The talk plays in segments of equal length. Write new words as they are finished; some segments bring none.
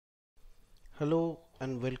Hello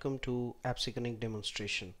and welcome to APPSeCONNECT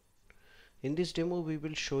demonstration. In this demo we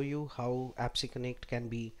will show you how APPSeCONNECT can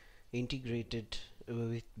be integrated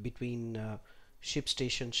between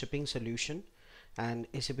ShipStation shipping solution and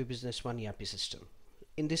SAP Business One ERP system.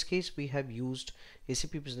 In this case we have used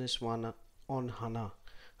SAP Business One on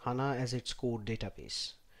HANA as its core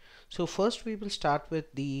database. So first we will start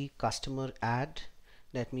with the customer add.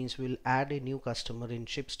 That means we'll add a new customer in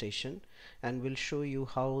ShipStation and we'll show you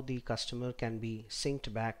how the customer can be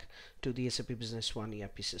synced back to the SAP Business One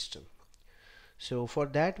ERP system. So for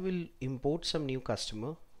that we'll import some new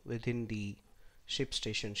customer within the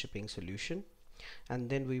ShipStation shipping solution, and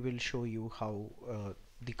then we will show you how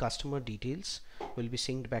the customer details will be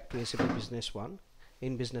synced back to SAP Business One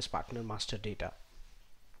in Business Partner Master Data.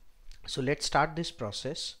 So let's start this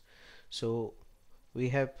process. So we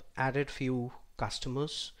have added few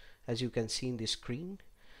customers, as you can see in the screen.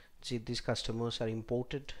 See, these customers are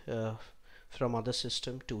imported from other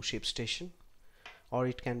system to ShipStation, or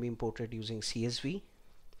it can be imported using CSV.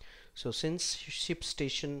 So since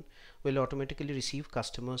ShipStation will automatically receive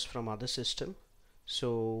customers from other system,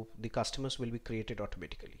 so the customers will be created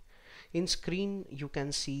automatically. In screen you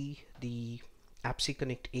can see the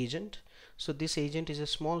APPSeCONNECT agent. So this agent is a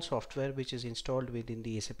small software which is installed within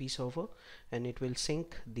the SAP server, and it will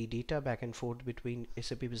sync the data back and forth between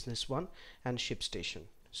SAP Business One and ShipStation.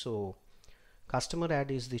 So customer add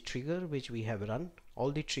is the trigger which we have run.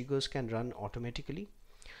 All the triggers can run automatically,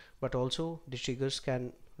 but also the triggers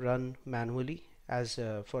can run manually, as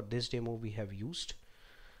for this demo we have used.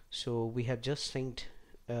 So we have just synced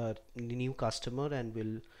the new customer, and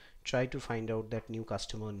we'll try to find out that new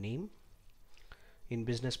customer name in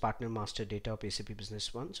Business Partner Master Data of SAP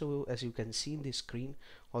Business One. So as you can see in the screen,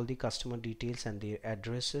 all the customer details and their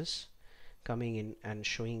addresses coming in and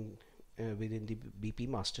showing within the BP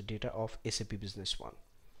Master Data of SAP Business One.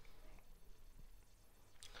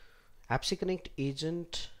 APPSeCONNECT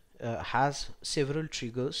agent has several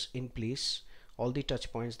triggers in place, all the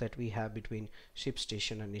touch points that we have between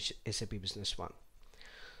ShipStation and SAP Business One.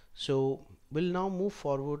 So we'll now move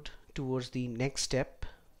forward towards the next step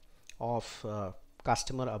of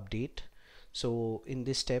customer update. So in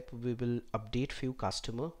this step we will update few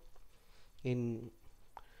customer within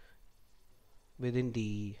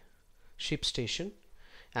the ShipStation,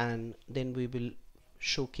 and then we will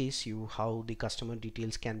showcase you how the customer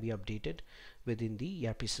details can be updated within the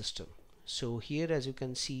ERP system. So here, as you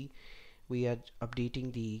can see, we are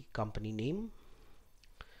updating the company name,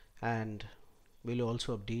 and we'll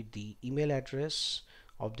also update the email address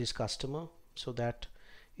of this customer so that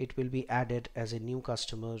it will be added as a new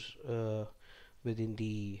customer within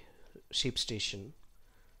the ShipStation.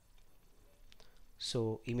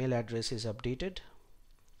 So email address is updated.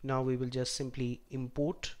 Now we will just simply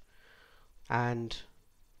import, and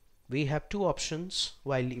we have two options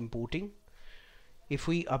while importing. If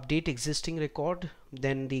we update existing record,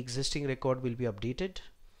 then the existing record will be updated,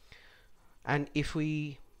 and if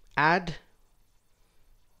we add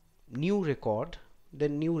new record,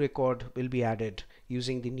 then new record will be added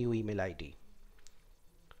using the new email ID.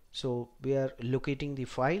 So we are locating the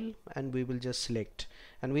file, and we will just select,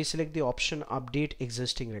 and we select the option update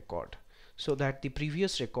existing record, so that the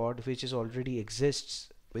previous record which is already exists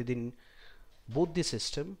within both the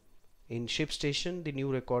system, in ShipStation the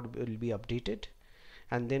new record will be updated,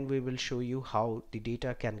 and then we will show you how the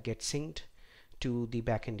data can get synced to the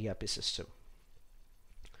backend ERP system.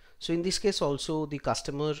 So in this case also, the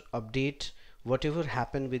customer update, whatever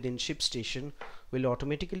happened within ShipStation, will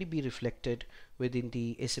automatically be reflected within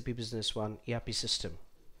the SAP Business One ERP system.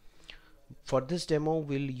 For this demo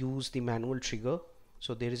we'll use the manual trigger.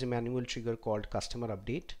 So there is a manual trigger called customer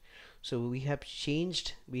update. So we have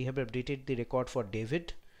updated the record for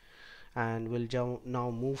David, and we'll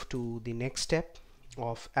now move to the next step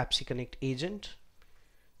of APPSeCONNECT agent.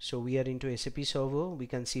 So we are into SAP server. We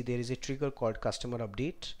can see there is a trigger called customer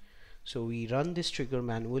update. So we run this trigger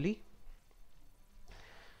manually,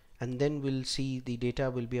 and then we'll see the data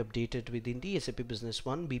will be updated within the SAP Business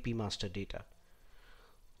One BP Master Data.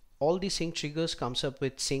 All the sync triggers comes up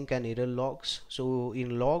with sync and error logs. So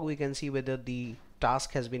in log we can see whether the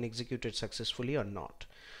task has been executed successfully or not.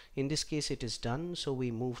 In this case it is done, so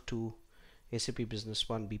we move to SAP Business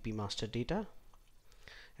One BP Master Data,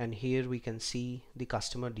 and here we can see the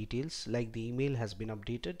customer details, like the email has been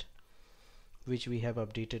updated, which we have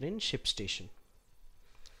updated in ShipStation.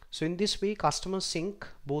 So in this way, customer sync,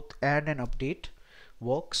 both add and update,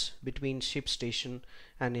 works between ShipStation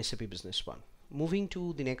and SAP Business One. Moving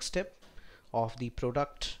to the next step of the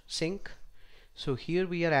product sync. So here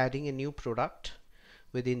we are adding a new product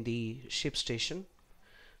within the ShipStation.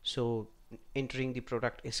 So entering the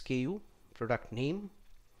product SKU, product name.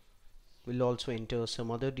 We'll also enter some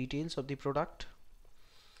other details of the product.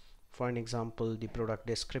 For an example, the product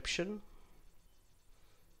description.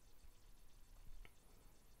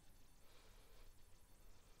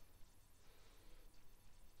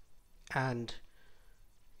 And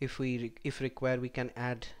if required, we can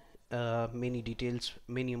add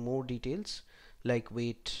many more details like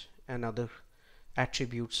weight and other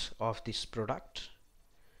attributes of this product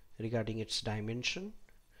regarding its dimension.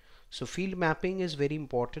 So field mapping is very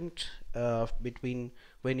important between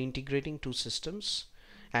when integrating two systems,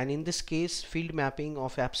 and in this case field mapping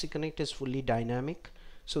of APPSeCONNECT is fully dynamic.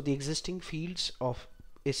 So the existing fields of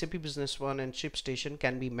SAP Business One and ShipStation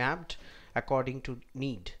can be mapped according to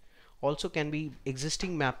need. Also can be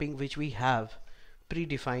existing mapping which we have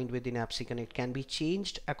predefined within APPSeCONNECT can be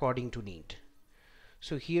changed according to need.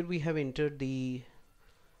 So here we have entered the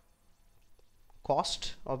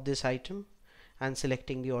cost of this item and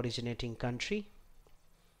selecting the originating country.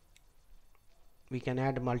 We can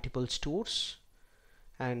add multiple stores,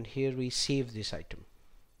 and here we save this item.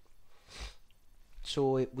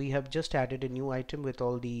 So we have just added a new item with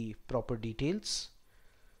all the proper details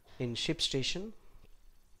in ShipStation.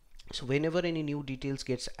 So whenever any new details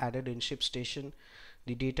gets added in ShipStation,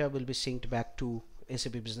 the data will be synced back to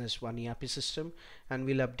SAP Business One ERP system, and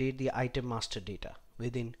will update the item master data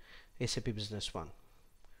within SAP Business One.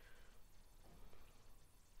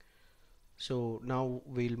 So now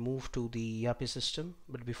we'll move to the ERP system,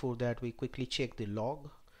 but before that we quickly check the log.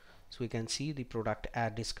 So we can see the product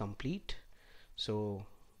add is complete. So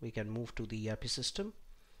we can move to the ERP system.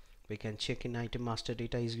 We can check in item master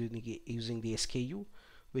data is using the SKU,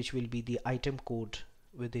 which will be the item code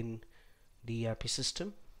within the ERP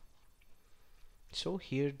system. So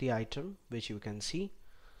here the item which you can see,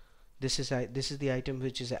 this is the item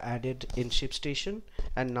which is added in ShipStation,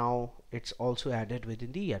 and now it's also added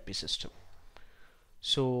within the ERP system.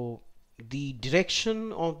 So the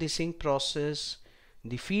direction of the sync process,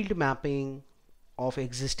 the field mapping of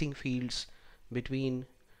existing fields between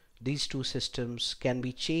these two systems can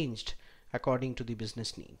be changed according to the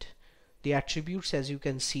business need. The attributes, as you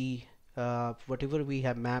can see, whatever we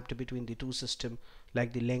have mapped between the two systems,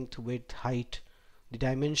 like the length, width, height, the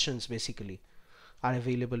dimensions basically are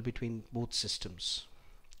available between both systems.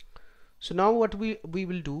 So now what we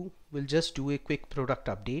will do, we'll just do a quick product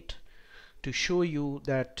update to show you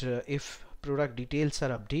that if product details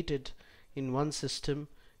are updated in one system,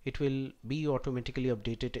 it will be automatically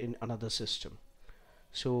updated in another system.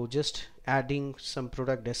 So just adding some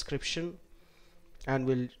product description, and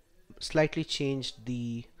we'll slightly change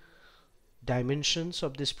the dimensions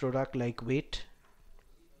of this product like weight,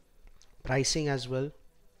 pricing as well,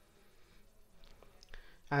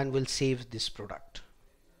 and we'll save this product.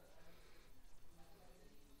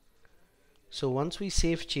 So once we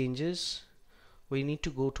save changes, we need to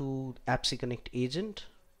go to APPSeCONNECT agent,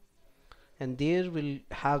 and there we'll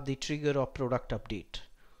have the trigger of product update.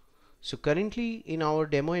 So currently in our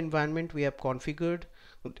demo environment we have configured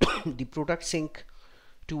the product sync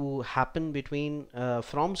to happen between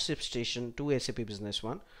from ShipStation to SAP Business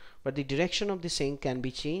One, but the direction of the sync can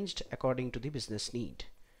be changed according to the business need.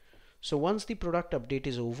 So once the product update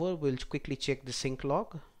is over, we'll quickly check the sync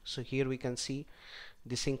log. So here we can see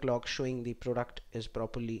the sync log showing the product is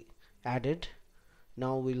properly added.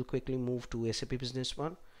 Now we'll quickly move to SAP Business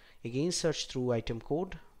One, again search through item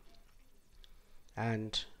code,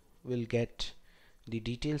 and we'll get the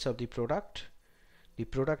details of the product. The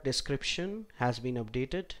product description has been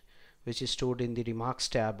updated, which is stored in the remarks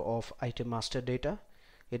tab of item master data.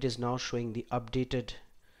 It is now showing the updated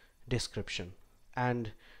description,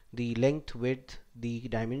 and the length, width, the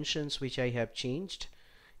dimensions which I have changed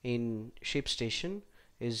in ShipStation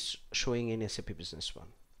is showing in SAP Business One.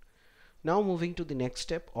 Now moving to the next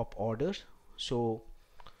step of order. So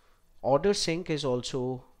order sync is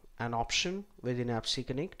also an option within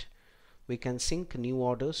APPSeCONNECT. We can sync new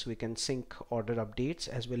orders, we can sync order updates,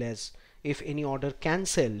 as well as if any order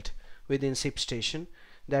cancelled within ShipStation,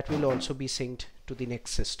 that will also be synced to the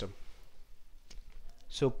next system.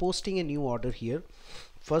 So posting a new order here,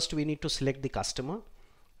 first we need to select the customer.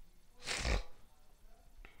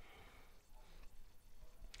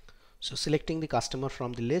 So selecting the customer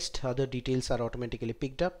from the list, other details are automatically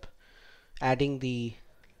picked up, adding the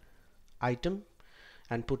item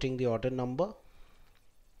and putting the order number.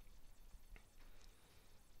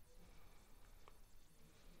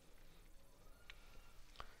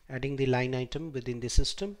 Adding the line item within the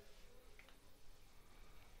system.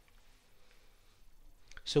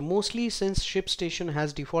 So mostly, since ShipStation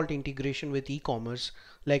has default integration with e-commerce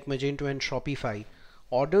like Magento and Shopify,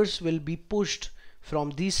 orders will be pushed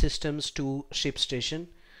from these systems to ShipStation,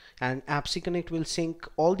 and APPSeCONNECT will sync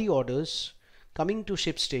all the orders coming to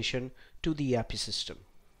ShipStation to the ERP system.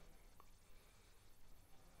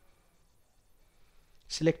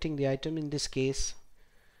 Selecting the item in this case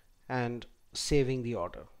and saving the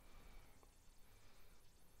order.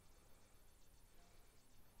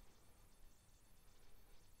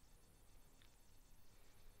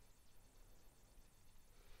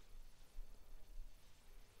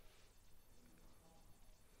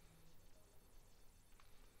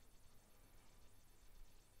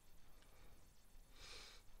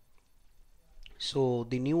 So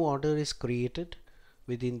the new order is created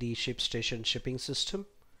within the ShipStation shipping system.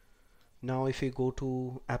 Now if we go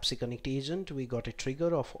to APPSeCONNECT agent, we got a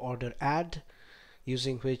trigger of order add,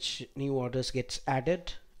 using which new orders gets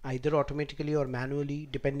added either automatically or manually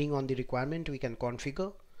depending on the requirement we can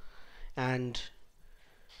configure. And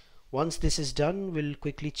once this is done, we'll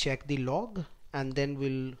quickly check the log and then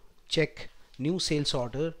we'll check new sales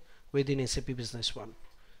order within SAP Business One.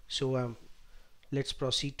 So let's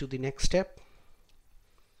proceed to the next step.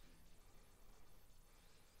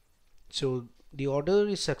 So the order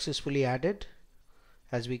is successfully added,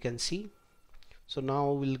 as we can see. So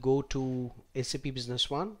now we'll go to SAP Business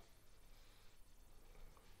One.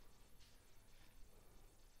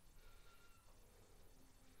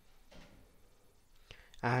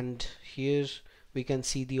 And here we can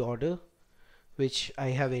see the order which I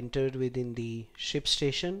have entered within the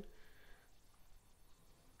ShipStation.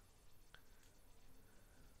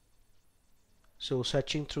 So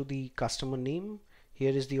searching through the customer name,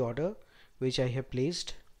 here is the order which I have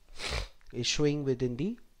placed, is showing within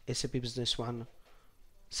the SAP Business One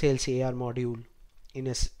sales AR module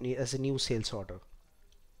as a new sales order.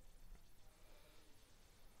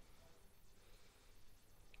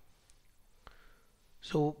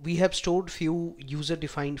 So we have stored few user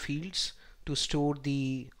defined fields to store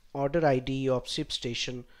the order ID of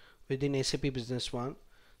ShipStation within SAP Business One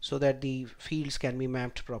so that the fields can be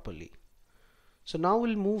mapped properly. So now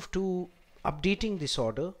we'll move to updating this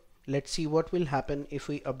order. Let's see what will happen if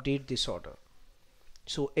we update this order.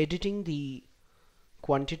 So editing the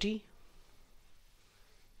quantity,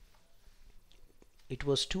 it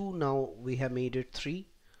was 2, now we have made it 3,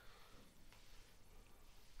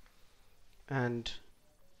 and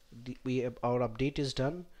our update is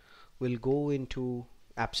done. We'll go into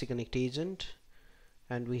APPSeCONNECT agent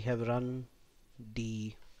and we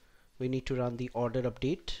need to run the order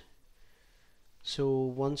update. So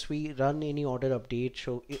once we run any order update,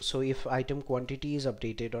 so if item quantity is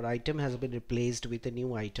updated or item has been replaced with a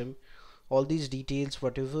new item, all these details,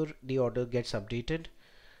 whatever the order gets updated,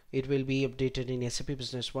 it will be updated in SAP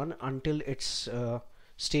Business One until its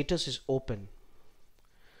status is open.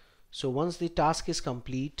 So once the task is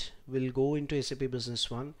complete, we'll go into SAP Business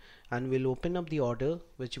One and we'll open up the order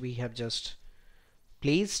which we have just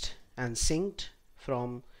placed and synced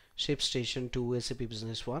from ShipStation to SAP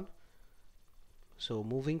Business One. So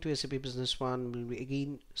moving to SAP Business One, we'll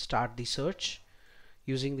again start the search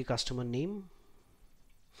using the customer name.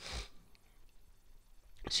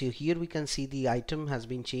 So here we can see the item has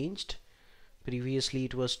been changed. Previously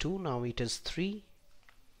it was 2, now it is 3,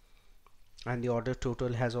 and the order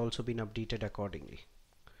total has also been updated accordingly.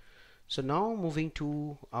 So now moving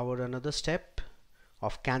to our another step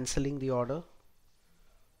of cancelling the order.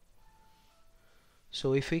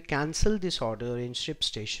 So if we cancel this order in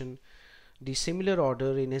ShipStation, the similar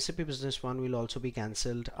order in SAP Business One will also be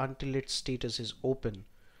cancelled until its status is open.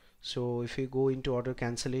 So if we go into order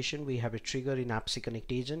cancellation, we have a trigger in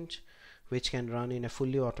APPSeCONNECT agent which can run in a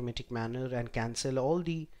fully automatic manner and cancel all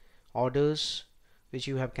the orders which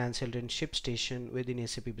you have cancelled in ShipStation within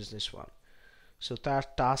SAP Business One. So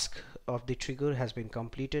that task of the trigger has been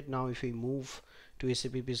completed. Now if we move to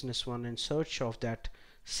SAP Business One and search of that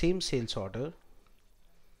same sales order,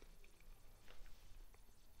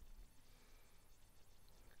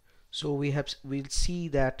 so we'll see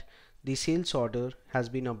that the sales order has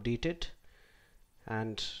been updated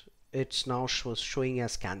and it's now showing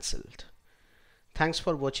as cancelled. Thanks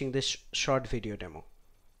for watching this short video demo.